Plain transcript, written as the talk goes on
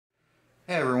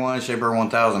Hey everyone, Shaper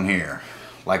 1000 here.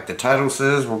 Like the title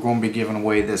says, we're going to be giving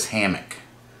away this hammock.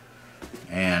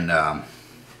 And I'm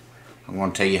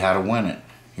going to tell you how to win it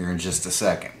here in just a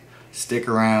second. Stick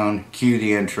around, cue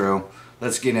the intro.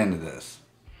 Let's get into this.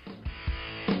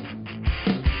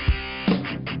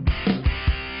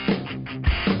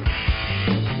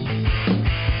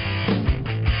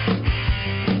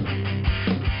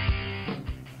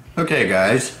 Okay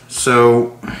guys,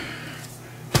 so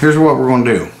here's what we're going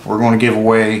to do. We're going to give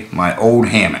away my old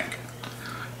hammock.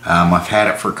 I've had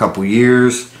it for a couple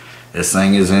years. This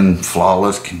thing is in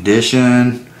flawless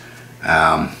condition.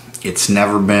 It's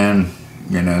never been,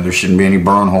 there shouldn't be any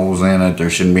burn holes in it. There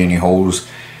shouldn't be any holes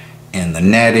in the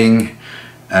netting.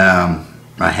 I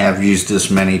have used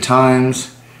this many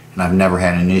times and I've never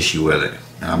had an issue with it.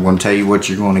 Now, I'm going to tell you what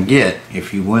you're going to get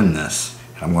if you win this.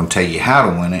 I'm going to tell you how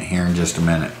to win it here in just a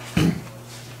minute.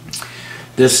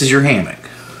 This is your hammock.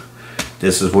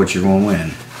 This is what you're going to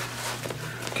win.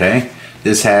 Okay?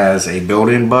 This has a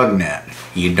built-in bug net.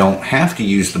 You don't have to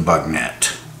use the bug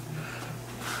net.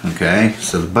 Okay?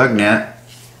 So the bug net,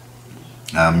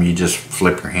 you just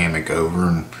flip your hammock over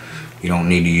and you don't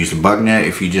need to use the bug net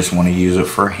if you just want to use it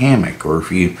for a hammock, or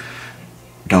if you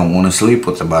don't want to sleep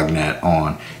with the bug net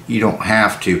on. You don't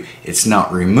have to. It's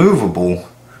not removable,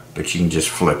 but you can just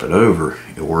flip it over.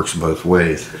 It works both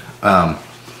ways.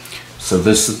 So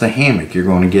this is the hammock. You're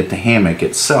going to get the hammock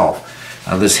itself.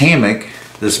 Now this hammock,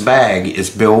 this bag is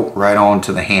built right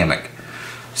onto the hammock.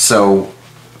 So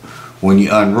when you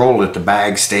unroll it, the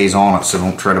bag stays on it, so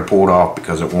don't try to pull it off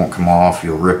because it won't come off.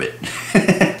 You'll rip it.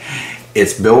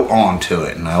 It's built onto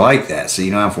it, and I like that. So you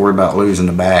don't have to worry about losing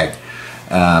the bag.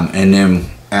 And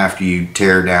then after you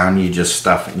tear it down, you just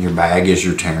stuff it in your bag as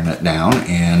you're tearing it down,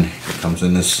 and it comes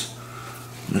in this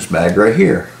bag right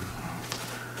here.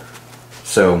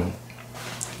 So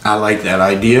I like that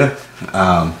idea.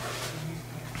 Like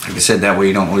I said, that way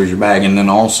you don't lose your bag. And then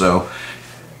also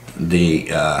the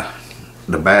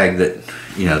bag that,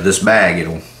 this bag,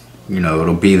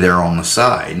 it'll be there on the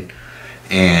side,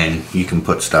 and you can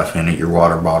put stuff in it, your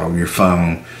water bottle, your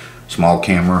phone, small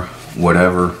camera,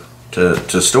 whatever,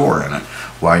 to store in it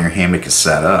while your hammock is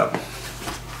set up.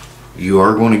 You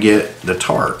are going to get the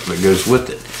tarp that goes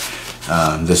with it.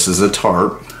 This is a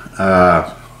tarp.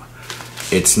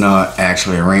 It's not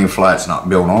actually a rain fly. It's not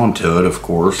built onto it, of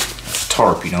course. It's a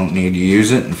tarp. You don't need to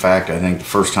use it. In fact, I think the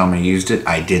first time I used it,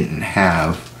 I didn't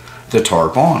have the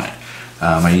tarp on it.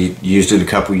 I used it a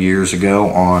couple years ago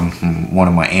on one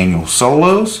of my annual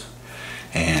solos,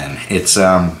 and it's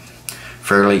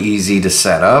fairly easy to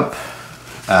set up.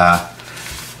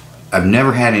 I've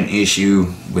never had an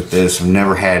issue with this. I've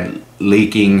never had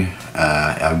leaking.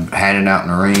 I've had it out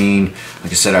in the rain.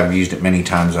 Like I said, I've used it many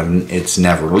times. It's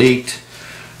never leaked,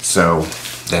 so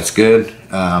that's good.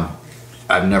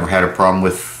 I've never had a problem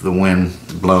with the wind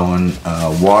blowing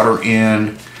water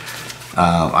in.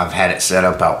 I've had it set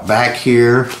up out back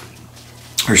here.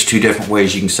 There's two different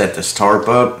ways you can set this tarp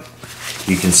up.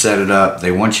 You can set it up,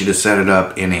 they want you to set it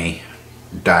up in a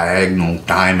diagonal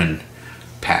diamond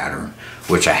pattern,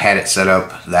 which I had it set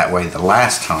up that way the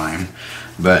last time.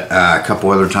 But a couple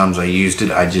other times I used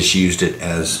it, I just used it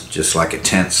as just like a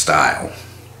tent style.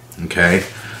 Okay,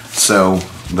 so,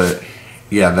 but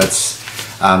yeah, that's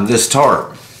this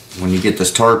tarp. When you get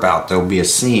this tarp out, there'll be a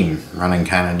seam running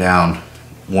kind of down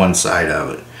one side of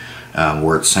it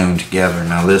where it's sewn together.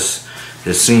 Now this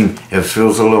seam, if it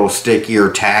feels a little sticky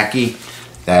or tacky,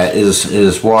 that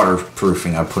is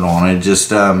waterproofing I put on it.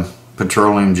 Just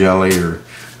petroleum jelly or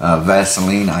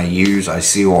Vaseline I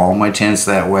seal all my tents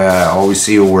that way. I always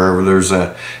seal wherever there's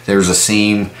a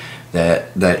seam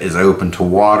that is open to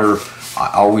water.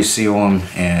 I always seal them,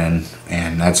 and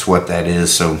that's what that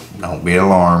is. So don't be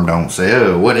alarmed. Don't say,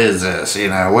 oh, what is this?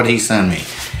 What he sent me?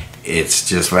 It's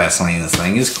just Vaseline. This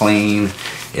thing is clean.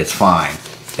 It's fine.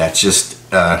 That's just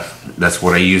that's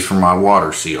what I use for my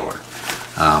water sealer.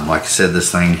 Like I said,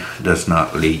 this thing does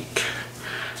not leak.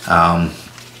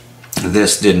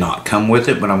 This did not come with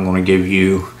it, but I'm going to give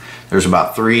you, there's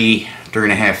about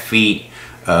 3.5 feet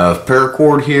of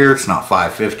paracord here. It's not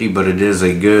 550, but it is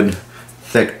a good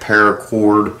thick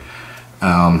paracord,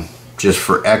 just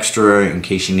for extra in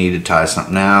case you need to tie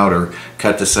something out or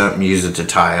cut this up and use it to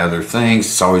tie other things.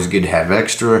 It's always good to have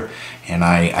extra. And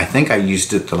I think I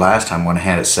used it the last time when I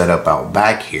had it set up out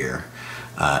back here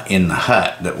in the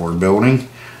hut that we're building.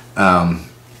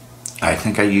 I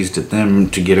think I used it then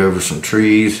to get over some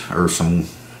trees or some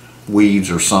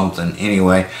weeds or something.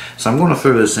 Anyway, so I'm going to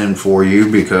throw this in for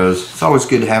you because it's always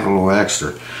good to have a little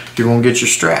extra. You're going to get your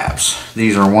straps.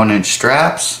 These are 1-inch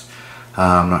straps.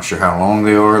 I'm not sure how long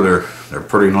they are. They're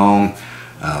pretty long.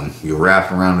 You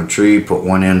wrap around the tree, put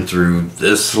one end through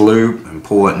this loop and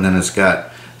pull it, and then it's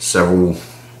got several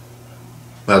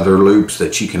other loops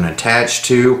that you can attach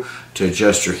to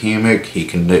adjust your hammock. You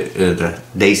can do the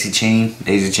daisy chain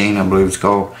I believe it's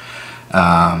called.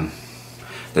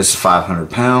 This is 500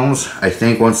 pounds. I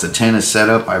think once the tent is set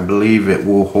up, I believe it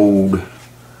will hold,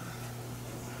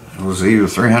 it was either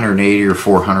 380 or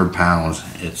 400 pounds.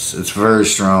 It's very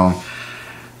strong.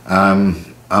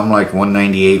 I'm like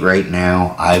 198 right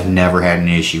now. I've never had an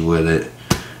issue with it.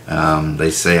 They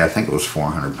say, I think it was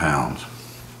 400 pounds.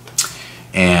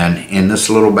 And in this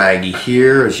little baggie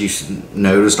here, as you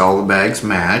noticed, all the bags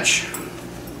match.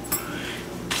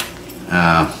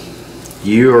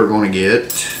 You are going to get,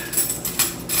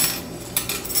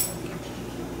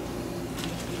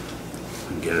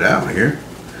 get it out of here.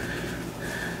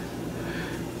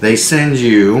 They send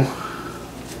you,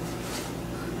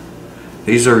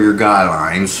 these are your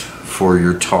guidelines for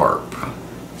your tarp.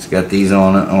 It's got these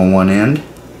on one end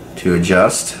to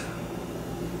adjust.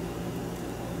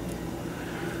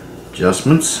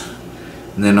 Adjustments.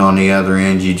 And then on the other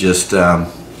end you just,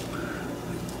 wherever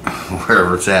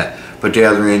it's at, but the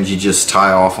other end you just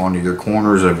tie off onto your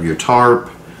corners of your tarp,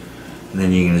 and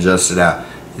then you can adjust it out.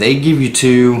 They give you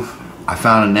two. I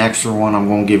found an extra one. I'm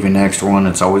going to give you an extra one.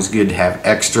 It's always good to have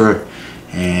extra,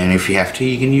 and if you have to,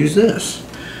 you can use this.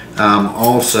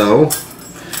 Also,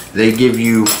 they give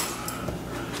you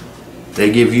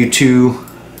two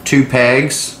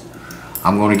pegs.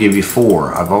 I'm going to give you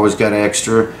 4. I've always got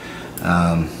extra.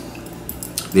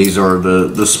 These are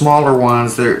the smaller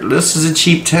ones. This is a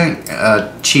cheap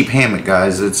hammock,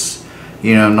 guys. It's,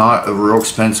 you know, not a real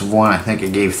expensive one. I think I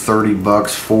gave 30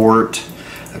 bucks for it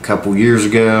a couple years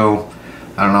ago.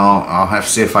 I don't know. I'll have to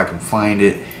see if I can find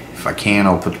it. If I can,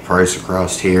 I'll put the price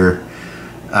across here.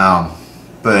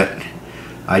 But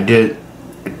I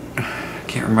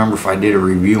can't remember if I did a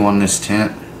review on this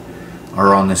tent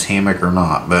or on this hammock or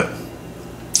not. But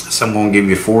so I'm going to give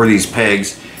you 4 of these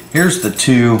pegs. Here's the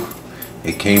 2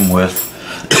 it came with.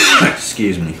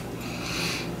 Excuse me.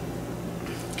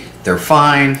 They're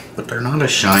fine, but they're not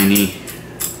as shiny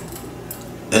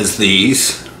as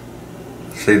these.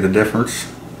 See the difference?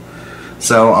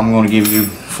 So I'm going to give you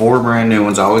 4 brand new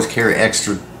ones. I always carry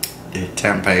extra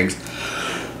tent pegs.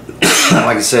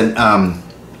 Like I said,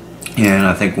 and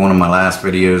I think one of my last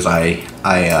videos,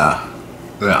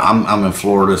 I'm in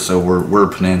Florida, so we're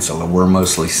a peninsula. We're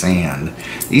mostly sand.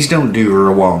 These don't do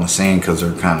real well in the sand because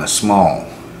they're kind of small,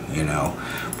 you know.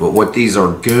 But what these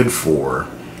are good for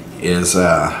is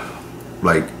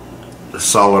like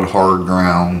solid hard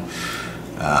ground.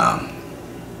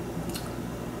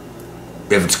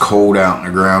 If it's cold out and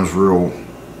the ground's real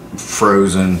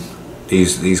frozen,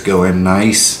 these go in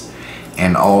nice.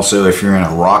 And also, if you're in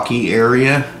a rocky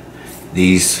area,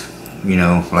 these, you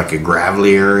know, like a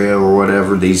gravelly area or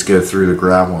whatever, these go through the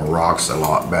gravel and rocks a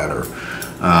lot better.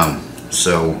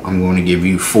 So I'm going to give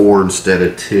you 4 instead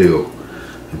of 2.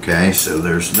 Okay, so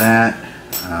there's that.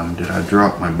 Did I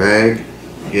drop my bag?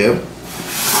 Yep.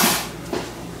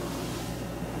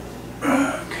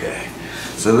 Okay,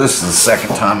 so this is the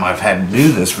second time I've had to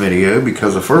do this video,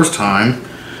 because the first time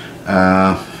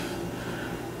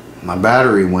my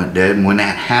battery went dead, and when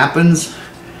that happens,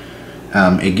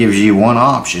 it gives you one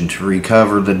option to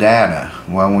recover the data.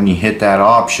 Well, when you hit that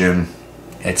option,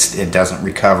 it doesn't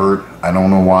recover it. I don't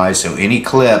know why. So any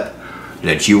clip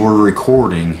that you were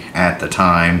recording at the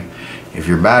time, if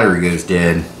your battery goes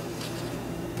dead,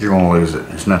 you're gonna lose it.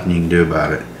 There's nothing you can do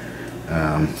about it.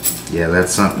 Yeah,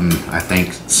 that's something I think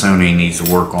Sony needs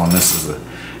to work on. This is a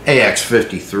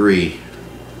AX53.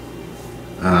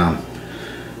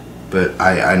 But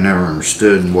I never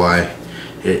understood why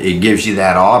it gives you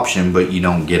that option, but you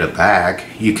don't get it back.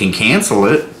 You can cancel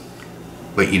it,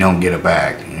 but you don't get it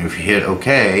back. And if you hit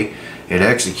OK, it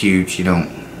executes. You don't.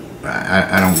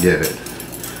 I don't get it.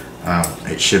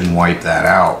 It shouldn't wipe that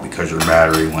out because your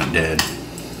battery went dead.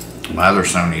 My other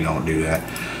Sony don't do that.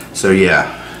 So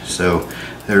yeah, so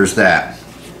there's that.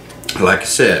 Like I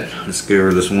said, let's go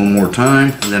over this one more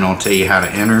time, and then I'll tell you how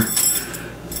to enter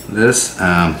this.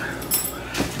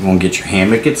 You're going to get your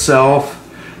hammock itself.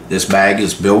 This bag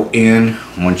is built in.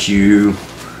 Once you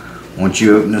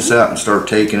open this up and start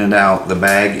taking it out, the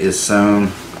bag is sewn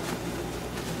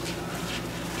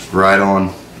right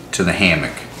on to the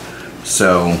hammock.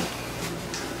 So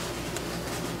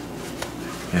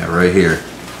yeah, right here.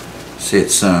 See,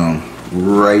 it's sewn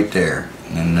right there.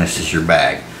 And then this is your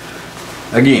bag.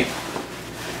 Again,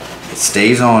 it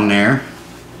stays on there,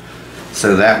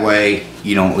 so that way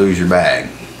you don't lose your bag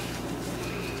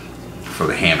for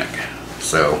the hammock.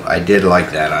 So I did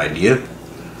like that idea.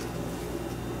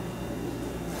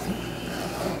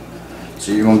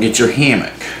 So you're gonna get your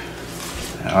hammock.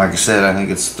 Like I said, I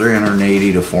think it's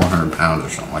 380 to 400 pounds or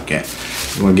something like that.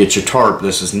 You're gonna get your tarp.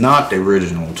 This is not the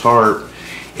original tarp.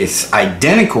 It's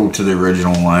identical to the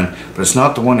original one, but it's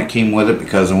not the one that came with it,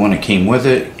 because the one that came with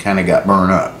it kind of got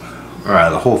burned up.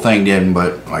 The whole thing didn't,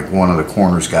 but like one of the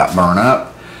corners got burned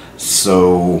up.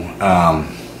 So I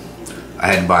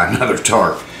had to buy another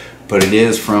tarp. But it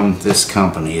is from this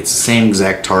company. It's the same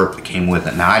exact tarp that came with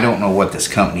it. Now I don't know what this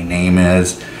company name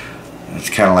is. It's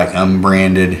kind of like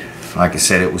unbranded. Like I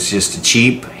said, it was just a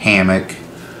cheap hammock.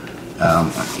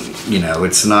 You know,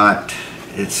 it's not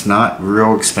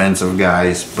real expensive,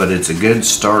 guys, but it's a good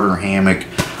starter hammock.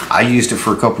 I used it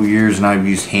for a couple years, and I've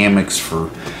used hammocks for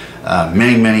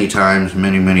many times,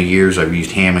 many years. I've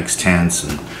used hammocks, tents,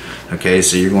 and okay.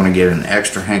 So you're going to get an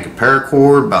extra hank of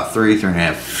paracord, about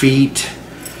 3.5 feet.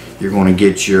 You're going to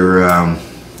get your other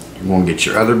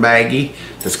baggie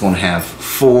that's going to have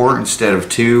 4 instead of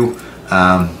 2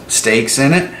 stakes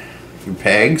in it, your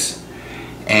pegs,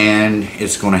 and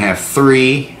it's going to have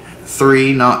three,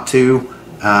 not 2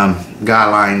 guy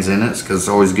lines in it, because it's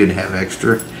always good to have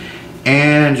extra.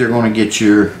 And you're going to get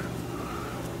your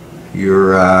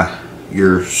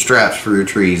straps for your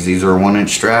trees. These are 1-inch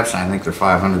straps. I think they're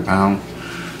 500 pounds.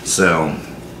 So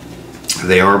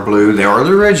they are blue. They are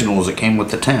the originals that came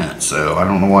with the tent. So I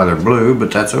don't know why they're blue,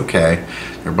 but that's okay.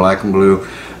 They're black and blue.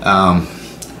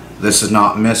 This is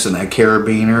not missing a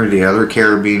carabiner. The other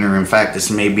carabiner, in fact,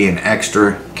 this may be an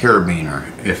extra carabiner.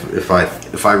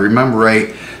 If I remember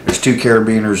right, there's 2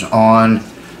 carabiners on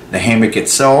the hammock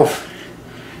itself,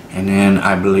 and then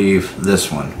I believe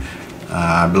this one.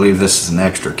 I believe this is an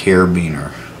extra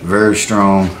carabiner. Very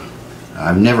strong.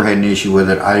 I've never had an issue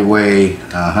with it. I weigh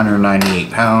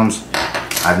 198 pounds.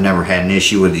 I've never had an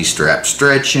issue with these straps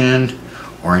stretching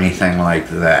or anything like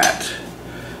that.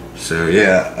 So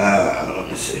yeah, let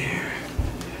me see here.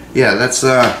 Yeah,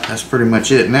 that's pretty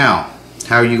much it. Now,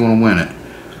 how are you going to win it?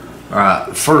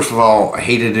 First of all, I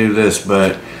hate to do this,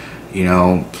 but you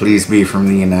know, please be from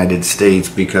the United States,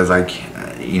 because I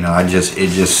just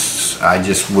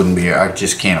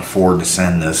can't afford to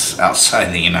send this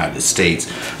outside the United States.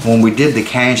 When we did the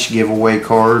cash giveaway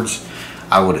cards,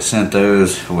 I would have sent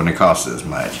those. It wouldn't have cost as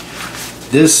much.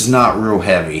 This is not real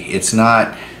heavy. It's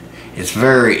not. It's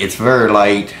very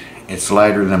light. It's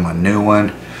lighter than my new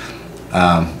one,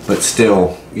 but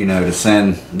still, you know, to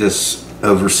send this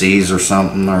overseas or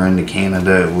something, or into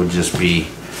Canada, it would just be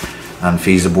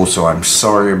unfeasible. So I'm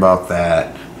sorry about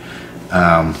that.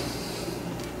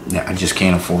 Yeah, I just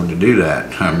can't afford to do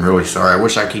that. I'm really sorry. I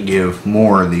wish I could give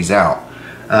more of these out.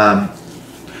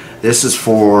 This is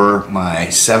for my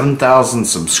 7,000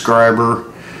 subscriber.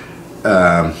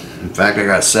 In fact, I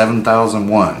got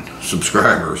 7,001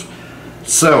 subscribers.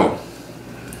 So,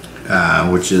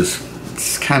 which is,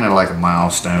 it's kind of like a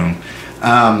milestone.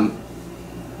 I've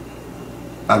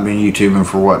been YouTubing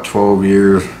for what, 12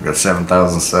 years. I got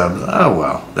 7,000 subs. Oh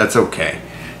well, that's okay.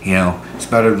 You know, it's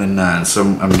better than none. So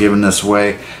I'm giving this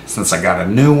away since I got a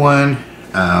new one.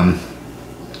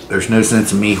 There's no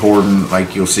sense in me hoarding.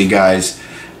 Like, you'll see guys,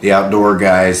 the outdoor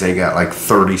guys, they got like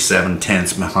 37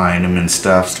 tents behind them and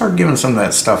stuff. Start giving some of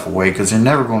that stuff away, because they're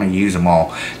never going to use them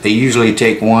all. They usually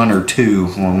take 1 or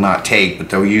 2, well, not take, but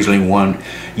they'll usually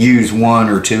use 1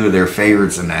 or 2 of their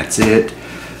favorites, and that's it.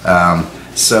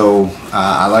 So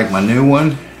I like my new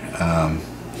one.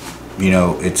 You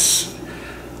know, it's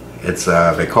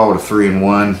they call it a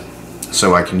 3-in-1,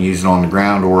 so I can use it on the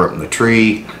ground or up in the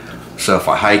tree. So if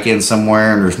I hike in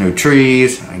somewhere and there's no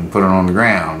trees, I can put it on the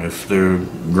ground. If the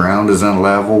ground is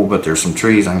unlevel but there's some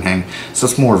trees, I can hang. So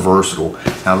it's more versatile.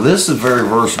 Now this is very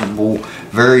versatile,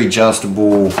 very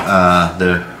adjustable. Like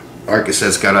I said,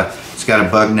 it's got a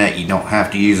bug net. You don't have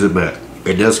to use it, but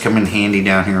it does come in handy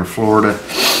down here in Florida,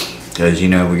 because you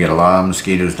know we get a lot of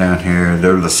mosquitoes down here.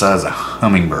 They're the size of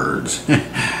hummingbirds.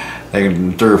 They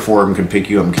can, 3 or 4 of them can pick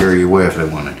you up and carry you away if they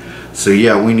want it. So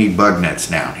yeah, we need bug nets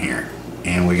down here.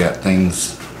 And we got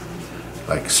things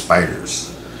like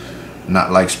spiders.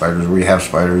 Not like spiders. We have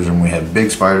spiders and we have big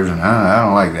spiders, and I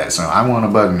don't like that. So I want a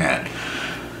bug net.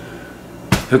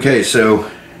 Okay,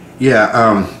 so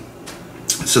yeah,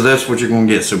 so that's what you're going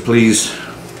to get. So please,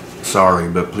 sorry,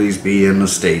 but please be in the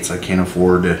States. I can't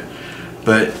afford to.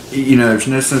 But, you know, there's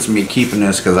no sense in me keeping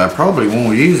this, because I probably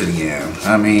won't use it again.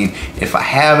 I mean, if I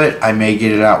have it, I may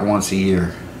get it out once a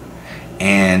year.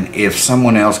 And if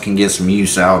someone else can get some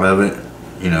use out of it,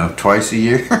 you know, twice a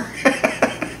year,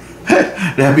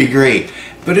 that'd be great.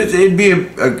 But it'd be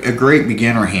a great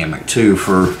beginner hammock, too,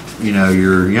 for, you know,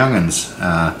 your youngins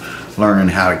learning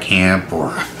how to camp,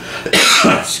 or,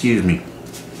 excuse me,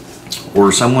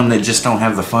 or someone that just don't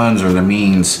have the funds or the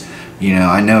means, You know,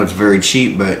 I know it's very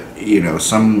cheap, but you know,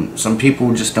 some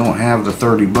people just don't have the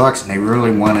 30 bucks and they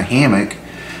really want a hammock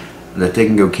that they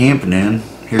can go camping in.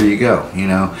 Here you go, you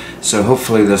know. So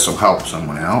hopefully this will help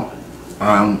someone out.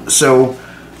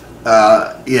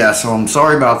 Yeah, so I'm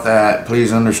sorry about that.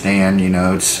 Please understand, you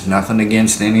know, it's nothing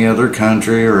against any other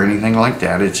country or anything like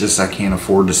that. It's just I can't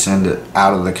afford to send it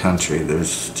out of the country.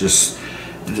 There's just,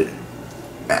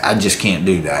 I just can't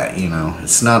do that, you know.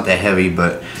 It's not that heavy,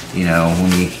 but you know,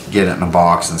 when you get it in a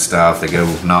box and stuff, they go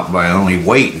not by only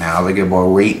weight now, they go by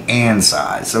weight and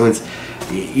size. So it's,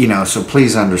 you know, so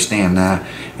please understand that.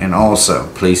 And also,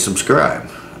 please subscribe.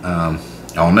 I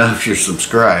don't know if you're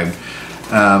subscribed.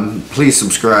 Please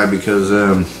subscribe, because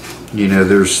you know,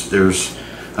 there's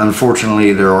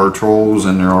unfortunately there are trolls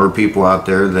and there are people out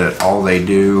there that all they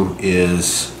do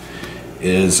is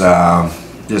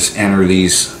just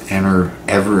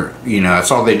you know,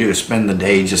 that's all they do is spend the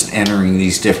day just entering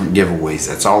these different giveaways.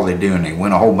 That's all they do, and they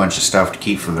win a whole bunch of stuff to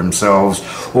keep for themselves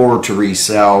or to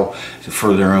resell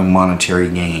for their own monetary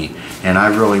gain. And I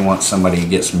really want somebody to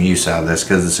get some use out of this,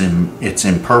 because it's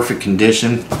in perfect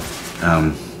condition.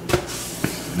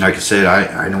 Like I said,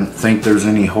 I don't think there's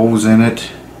any holes in it.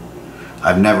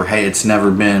 It's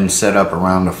never been set up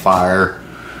around a fire.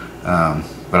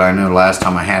 But I know last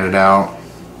time I had it out,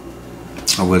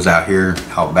 I was out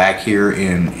back here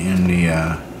in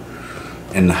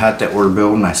the hut that we're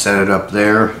building. I set it up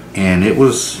there, and it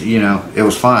was, you know, it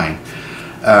was fine.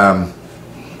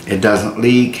 It doesn't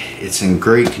leak. It's in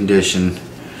great condition.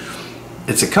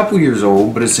 It's a couple years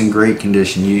old, but it's in great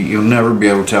condition. You'll never be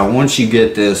able to tell. Once you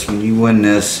get this, when you win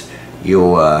this,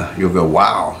 you'll go,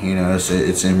 wow, you know,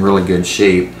 it's in really good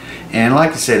shape. And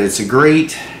like I said, it's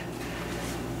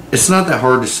not that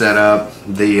hard to set up.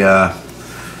 The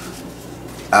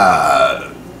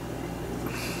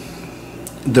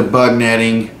bug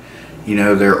netting, you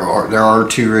know, there are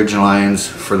 2 ridge lines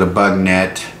for the bug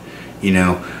net. You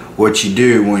know, what you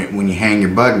do when you hang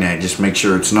your bug net, just make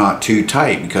sure it's not too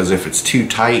tight, because if it's too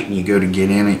tight and you go to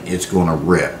get in it, it's going to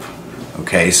rip.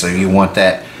 Okay, so you want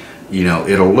that, you know,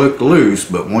 it'll look loose,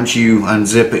 but once you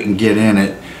unzip it and get in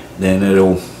it, then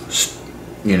it'll,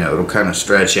 you know, it'll kind of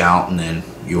stretch out, and then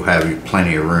you'll have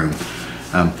plenty of room.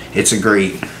 It's a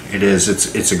great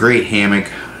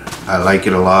hammock. I like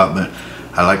it a lot, but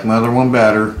I like my other one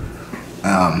better.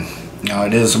 Now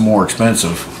it is a more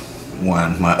expensive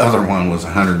one. My other one was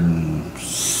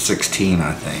 $116,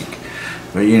 I think.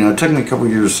 But you know, it took me a couple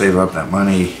years to save up that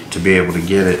money to be able to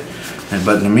get it.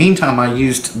 But in the meantime, I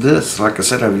used this. Like I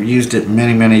said, I've used it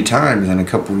many times in a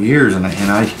couple of years, and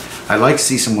I like to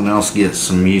see someone else get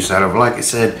some use out of it. Like I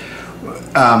said,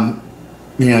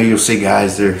 you know, you'll see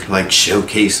guys, they're like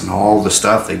showcasing all the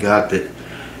stuff they got that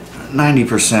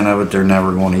 90% of it they're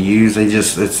never going to use.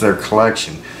 It's their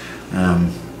collection.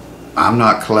 I'm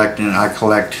not collecting. I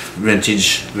collect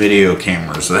vintage video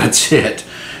cameras. That's it,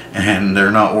 and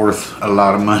they're not worth a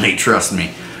lot of money, trust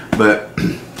me. But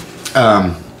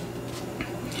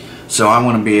so I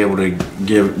want to be able to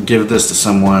give this to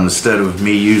someone. Instead of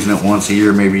me using it once a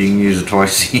year, maybe you can use it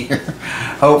twice a year.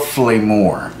 Hopefully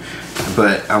more.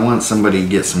 But I want somebody to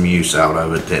get some use out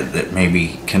of it that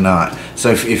maybe cannot. So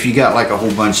if you got like a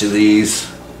whole bunch of these,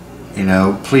 you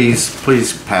know, please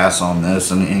pass on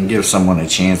this and give someone a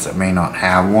chance that may not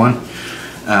have one.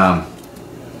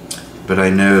 But I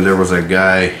know there was a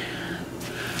guy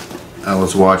I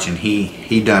was watching.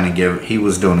 He does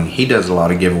a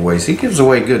lot of giveaways. He gives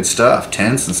away good stuff,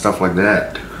 tents and stuff like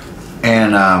that.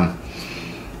 And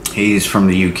he's from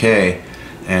the UK,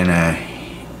 and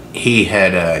he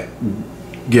had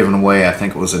given away, I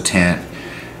think it was a tent,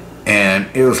 and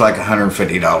it was like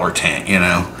 $150 tent, you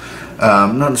know.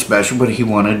 Nothing special, but he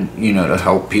wanted, you know, to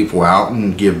help people out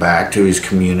and give back to his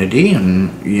community,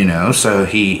 and you know, so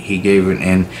he gave it,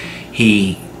 and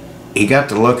he got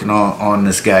to looking on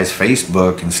this guy's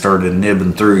Facebook and started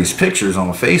nibbing through his pictures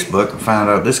on Facebook and found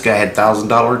out this guy had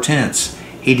 $1,000 tents.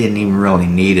 He didn't even really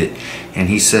need it, and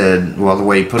he said, well, the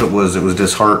way he put it was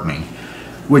disheartening,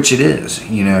 which it is,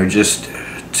 you know, just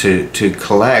to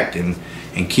collect and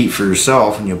keep for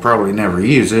yourself, and you'll probably never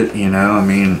use it, you know. I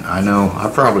mean, I know I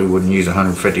probably wouldn't use a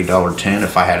 $150 tent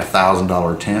if I had a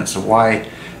 $1,000 tent. So why,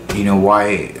 you know,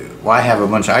 why have a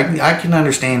bunch? I can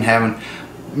understand having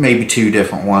maybe 2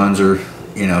 different ones, or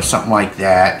you know, something like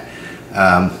that.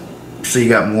 So you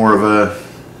got more of a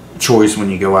choice when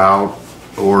you go out,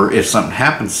 or if something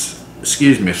happens.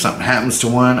 If something happens to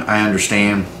one, I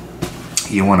understand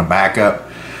you want a backup.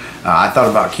 I thought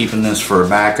about keeping this for a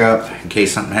backup in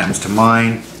case something happens to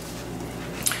mine.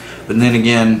 But then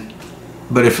again,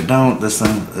 if it don't, this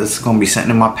is going to be sitting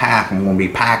in my pack. I'm going to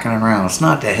be packing it around. It's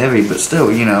not that heavy, but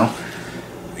still, you know,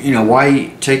 you know,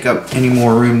 why take up any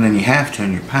more room than you have to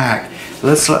in your pack?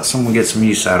 Let's let someone get some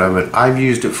use out of it. I've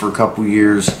used it for a couple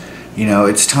years. You know,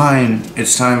 it's time to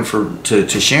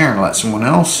share and let someone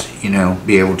else, you know,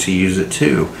 be able to use it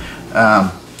too.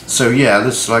 So yeah,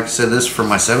 this, like I said, this is for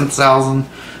my 7,000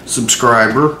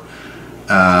 subscriber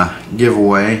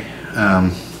giveaway.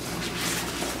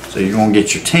 So you're gonna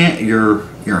get your tent,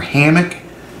 your hammock,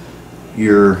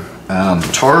 your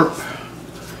tarp,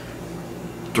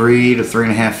 3 to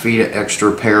 3.5 feet of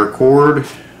extra paracord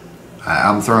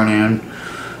I'm throwing in.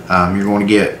 You're going to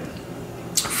get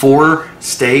 4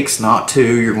 stakes, not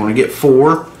 2. You're going to get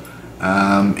 4,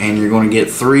 and you're going to get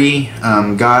 3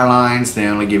 guy lines. They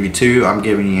only give you 2. I'm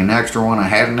giving you an extra one. I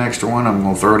had an extra one. I'm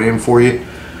going to throw it in for you.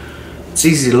 It's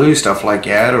easy to lose stuff like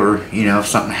that, or you know, if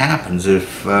something happens,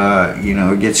 if you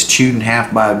know, it gets chewed in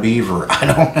half by a beaver, I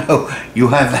don't know, you'll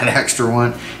have that extra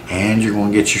one, and you're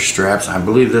going to get your straps. I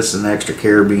believe this is an extra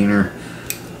carabiner.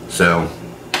 So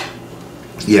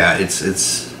yeah, it's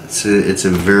a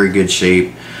very good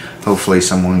shape. Hopefully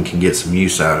someone can get some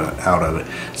use out of it.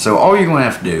 So all you're going to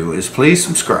have to do is please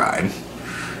subscribe,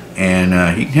 and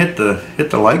you can hit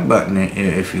the like button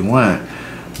if you want.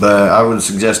 But I would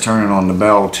suggest turning on the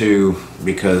bell too,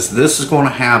 because this is going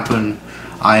to happen.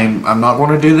 I'm not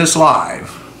going to do this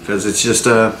live because it's just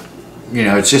a, you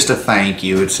know, it's just a thank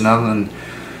you. It's nothing,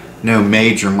 no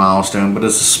major milestone, but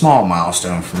it's a small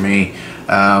milestone for me.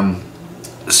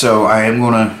 So I am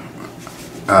going to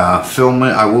film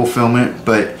it. I will film it,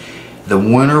 but the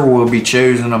winner will be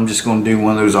chosen. I'm just going to do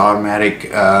one of those automatic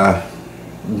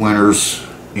winners,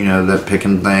 you know, that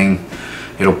picking thing.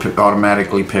 It'll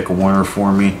automatically pick a winner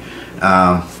for me.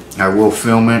 I will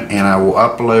film it, and I will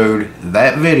upload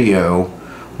that video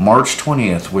March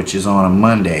 20th, which is on a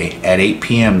Monday at 8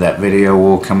 p.m. That video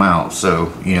will come out.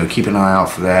 So, you know, keep an eye out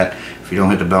for that. If you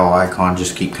don't hit the bell icon,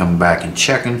 just keep coming back and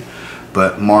checking.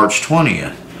 But March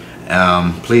 20th.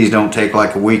 Please don't take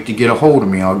like a week to get a hold of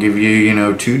me. I'll give you, you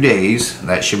know, 2 days.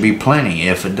 That should be plenty.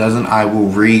 If it doesn't, I will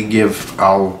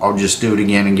I'll just do it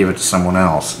again and give it to someone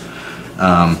else.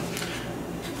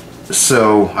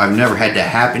 So I've never had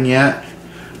that happen yet,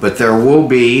 but there will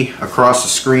be, across the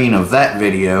screen of that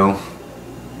video,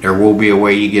 there will be a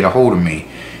way you get a hold of me.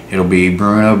 It'll be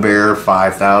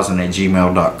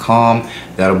brunobear5000@gmail.com.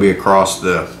 That'll be across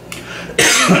the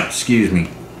excuse me,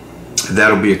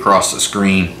 that'll be across the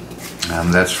screen.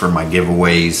 That's for my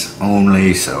giveaways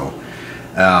only. So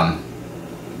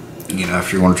you know,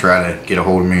 if you're going to try to get a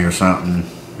hold of me or something,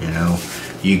 you know,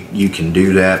 you can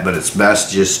do that, but it's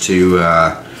best just to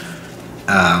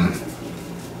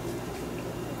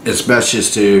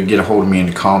get a hold of me in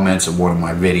the comments of one of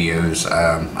my videos.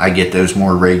 I get those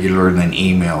more regular than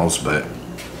emails, but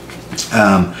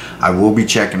I will be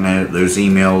checking those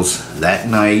emails that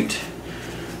night,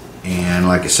 and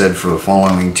like I said, for the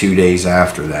following 2 days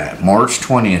after that, March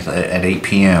 20th at 8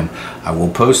 p.m. I will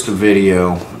post a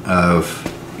video of,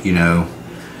 you know,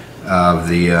 of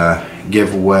the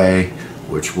giveaway,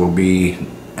 which will be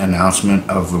announcement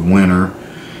of the winner.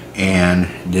 And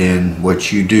then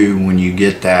what you do when you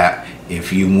get that,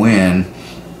 if you win,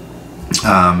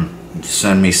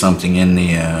 send me something in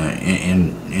the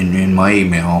in my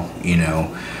email, you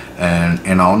know,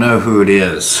 and I'll know who it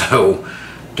is. So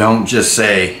don't just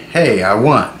say, hey, I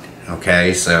won.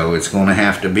 Okay, so it's going to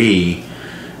have to be,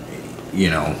 you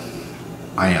know,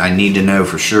 I need to know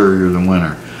for sure you're the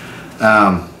winner.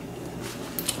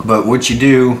 But what you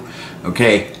do,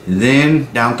 okay,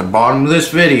 then down at the bottom of this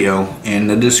video in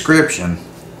the description,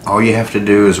 all you have to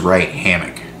do is write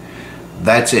hammock.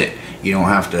 That's it. You don't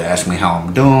have to ask me how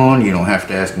I'm doing. You don't have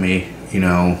to ask me, you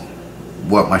know,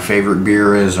 what my favorite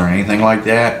beer is or anything like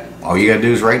that. All you gotta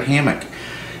do is write hammock.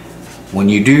 When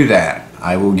you do that,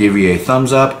 I will give you a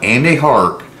thumbs up and a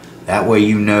heart. That way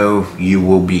you know you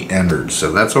will be entered.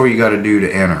 So that's all you gotta do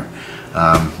to enter.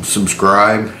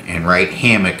 Subscribe and write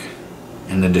hammock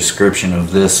in the description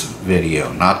of this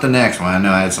video, not the next one. I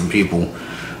know I had some people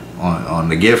on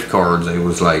the gift cards. It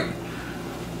was like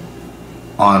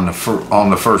on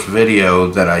the first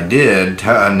video that I did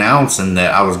announcing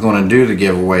that I was going to do the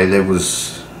giveaway. They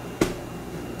was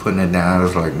putting it down. I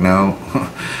was like, no,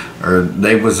 or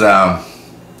they was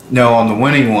no, on the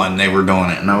winning one they were doing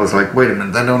it, and I was like, wait a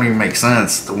minute, that don't even make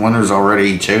sense. The winner's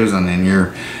already chosen, and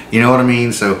you know what I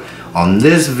mean. So on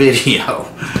this video,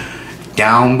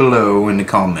 down below in the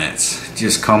comments,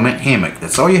 just comment hammock.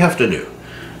 That's all you have to do.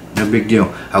 No big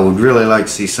deal. I would really like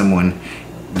to see someone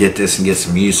get this and get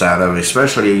some use out of it,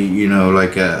 especially, you know,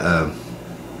 like a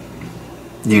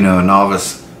you know, a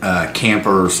novice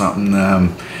camper or something,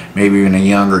 maybe even a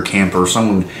younger camper.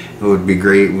 Someone who would be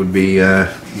great would be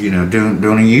you know, doing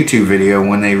a YouTube video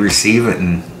when they receive it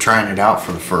and trying it out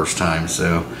for the first time.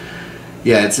 So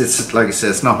yeah, it's like I said,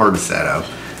 it's not hard to set up.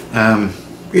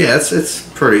 Yeah, it's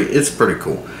pretty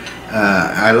cool.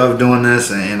 I love doing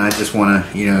this, and I just want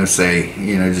to, you know, say,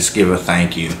 you know, just give a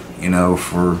thank you, you know,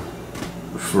 for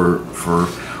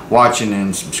watching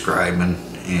and subscribing.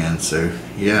 And so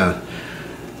yeah,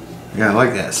 I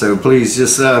like that. So please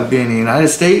just be in the United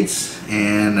States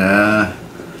and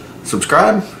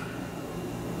subscribe,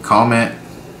 comment,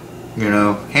 you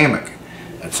know, Hammock.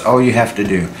 That's all you have to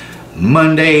do.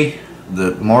 Monday,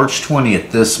 the March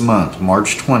 20th, this month,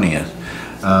 March 20th,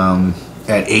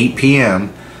 at 8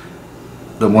 p.m.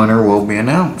 the winner will be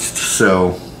announced.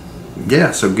 So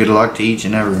yeah, so good luck to each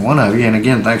and every one of you, and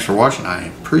again, thanks for watching. I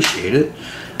appreciate it.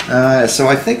 So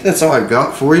I think that's all I've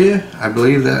got for you. I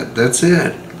believe that's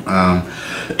it.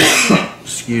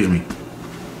 Excuse me.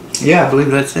 Yeah, I believe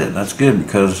that's it. That's good,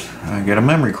 because I got a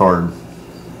memory card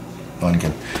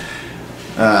blinking.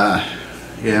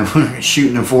 Yeah, we're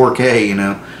shooting in 4K, you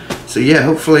know. So yeah,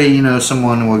 hopefully, you know,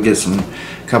 someone will get some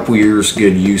couple years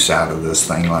good use out of this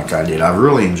thing like I did. I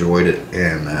really enjoyed it,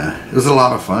 and it was a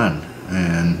lot of fun.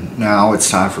 And now it's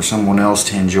time for someone else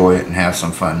to enjoy it and have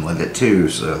some fun with it too.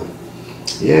 So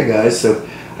yeah, guys, so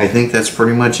I think that's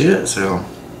pretty much it. So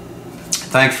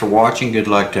thanks for watching. Good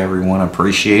luck to everyone. I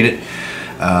appreciate it.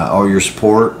 All your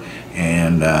support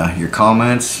and your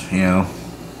comments. You know,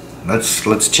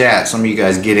 let's chat. Some of you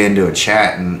guys get into a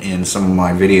chat in some of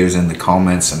my videos in the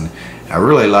comments, and I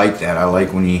really like that. I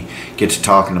like when you get to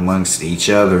talking amongst each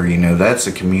other. You know, that's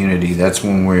a community. That's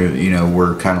when we're, you know,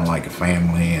 we're kind of like a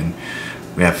family, and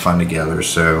we have fun together.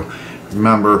 So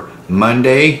remember,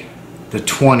 Monday the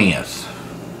 20th,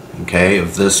 okay,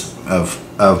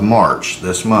 of March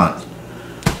this month,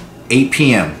 8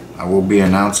 p.m. I will be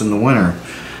announcing the winner.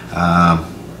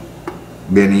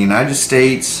 Be in the United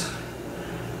States.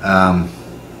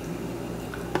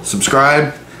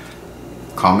 Subscribe,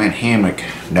 comment Hammock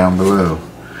down below.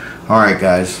 Alright,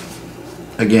 guys,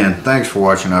 again, thanks for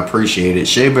watching. I appreciate it.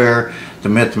 Shea Bear, the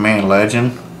myth, the man,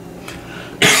 legend.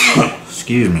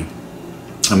 Excuse me.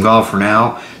 I'm gone for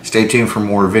now. Stay tuned for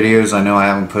more videos. I know I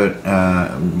haven't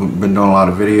been doing a lot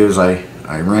of videos.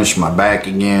 I wrenched my back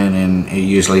again, and it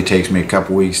usually takes me a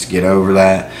couple weeks to get over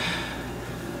that.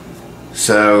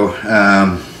 So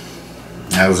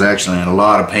I was actually in a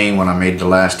lot of pain when I made the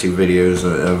last two videos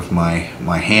of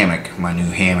my hammock, my new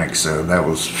hammock. So that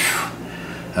was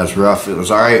rough. It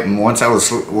was all right. And once I was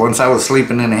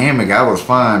sleeping in the hammock, I was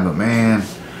fine. But man,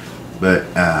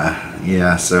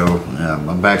 yeah. So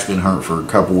my back's been hurt for a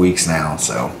couple weeks now.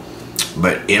 So,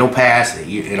 but it'll pass.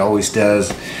 It always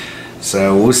does.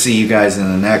 So we'll see you guys in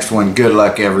the next one. Good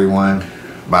luck, everyone.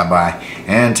 Bye bye,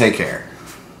 and take care.